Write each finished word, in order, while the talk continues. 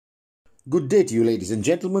Good day to you, ladies and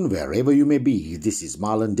gentlemen, wherever you may be. This is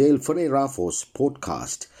Marlon Dale Ferreira for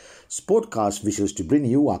Sportcast. Sportcast wishes to bring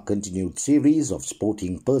you our continued series of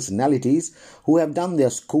sporting personalities who have done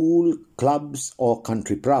their school, clubs, or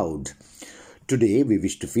country proud. Today, we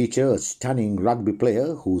wish to feature a stunning rugby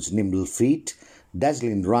player whose nimble feet,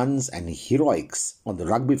 dazzling runs, and heroics on the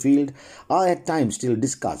rugby field are at times still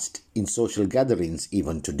discussed in social gatherings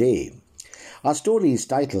even today. Our story is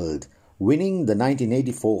titled Winning the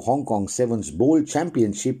 1984 Hong Kong Sevens Bowl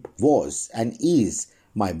Championship was and is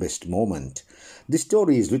my best moment. This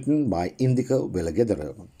story is written by Indika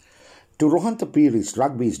Velagedara. To Rohantha Peiris,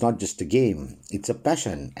 rugby is not just a game, it's a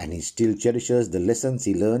passion, and he still cherishes the lessons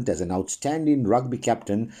he learnt as an outstanding rugby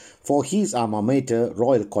captain for his alma mater,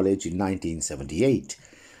 Royal College, in 1978.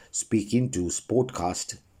 Speaking to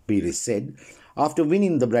Sportcast, Peiris said, after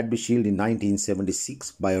winning the Bradby Shield in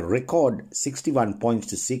 1976 by a record 61 points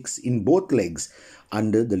to 6 in both legs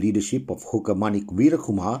under the leadership of hooker Manik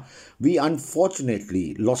Veerakumar, we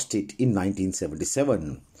unfortunately lost it in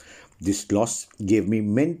 1977. This loss gave me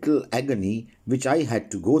mental agony which I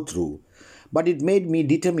had to go through, but it made me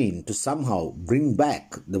determined to somehow bring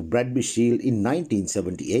back the Bradby Shield in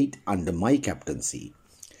 1978 under my captaincy.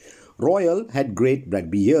 Royal had great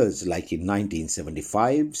Bradby years like in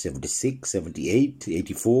 1975, 76, 78,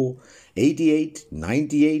 84, 88,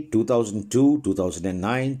 98, 2002,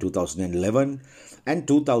 2009, 2011 and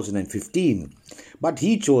 2015, but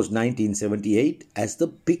he chose 1978 as the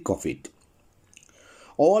pick of it.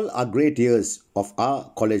 All are great years of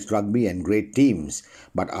our college rugby and great teams,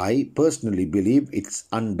 but I personally believe it's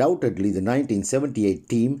undoubtedly the 1978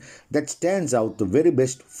 team that stands out the very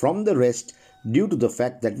best from the rest due to the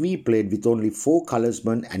fact that we played with only 4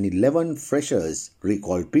 colorsmen and 11 freshers,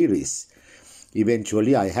 recalled Peiris.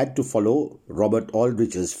 Eventually, I had to follow Robert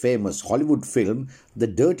Aldrich's famous Hollywood film, The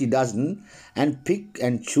Dirty Dozen, and pick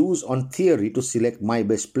and choose on theory to select my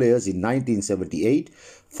best players in 1978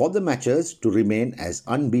 for the matches to remain as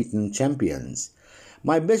unbeaten champions.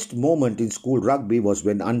 My best moment in school rugby was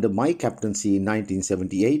when, under my captaincy in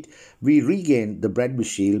 1978, we regained the Bradby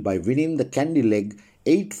Shield by winning the Kandy leg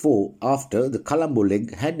 8-4 after the Colombo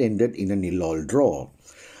leg had ended in a 0-0 draw.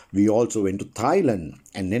 We also went to Thailand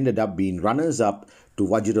and ended up being runners-up to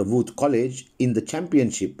Vajiravuth College in the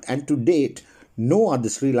championship, and to date, no other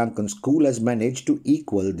Sri Lankan school has managed to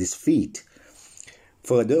equal this feat.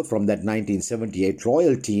 Further, from that 1978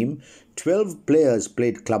 Royal team, 12 players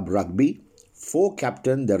played club rugby, 4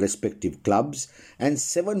 captained their respective clubs, and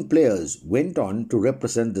 7 players went on to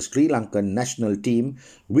represent the Sri Lankan national team,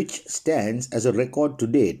 which stands as a record to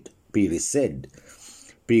date, Peiris said.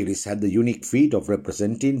 Peiris had the unique feat of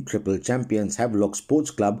representing triple champions Havelock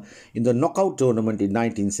Sports Club in the knockout tournament in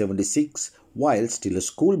 1976 while still a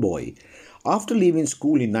schoolboy. After leaving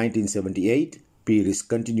school in 1978, Peiris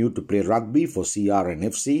continued to play rugby for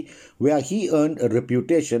CRNFC, where he earned a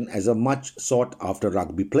reputation as a much sought-after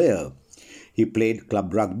rugby player. He played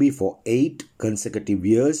club rugby for 8 consecutive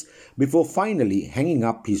years before finally hanging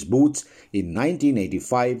up his boots in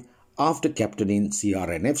 1985 after captaining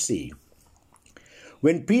CRNFC.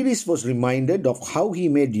 When Peiris was reminded of how he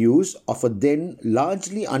made use of a then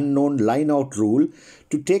largely unknown line-out rule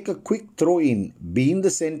to take a quick throw-in, be in the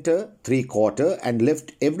centre, 3/4 and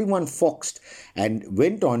left everyone foxed, and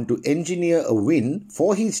went on to engineer a win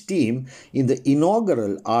for his team in the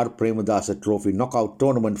inaugural R. Premadasa Trophy knockout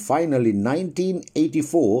tournament final in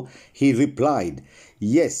 1984, he replied,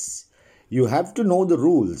 "Yes, you have to know the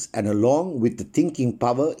rules, and along with the thinking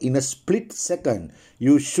power in a split second,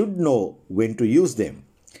 you should know when to use them."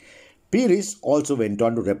 Peiris also went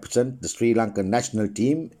on to represent the Sri Lankan national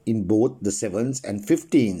team in both the 7s and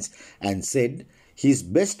 15s and said his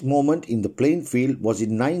best moment in the playing field was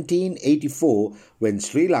in 1984 when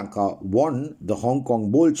Sri Lanka won the Hong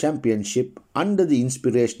Kong Bowl Championship under the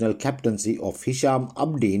inspirational captaincy of Hisham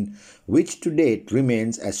Abdeen, which to date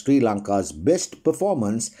remains as Sri Lanka's best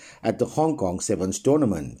performance at the Hong Kong Sevens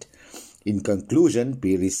tournament. In conclusion,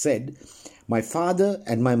 Peiris said, "My father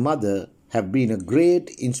and my mother have been a great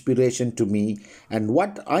inspiration to me, and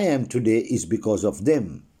what I am today is because of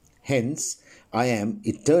them. Hence, I am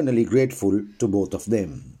eternally grateful to both of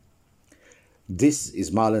them." This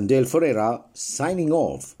is Marlon Dale Ferreira signing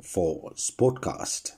off for Sportcast.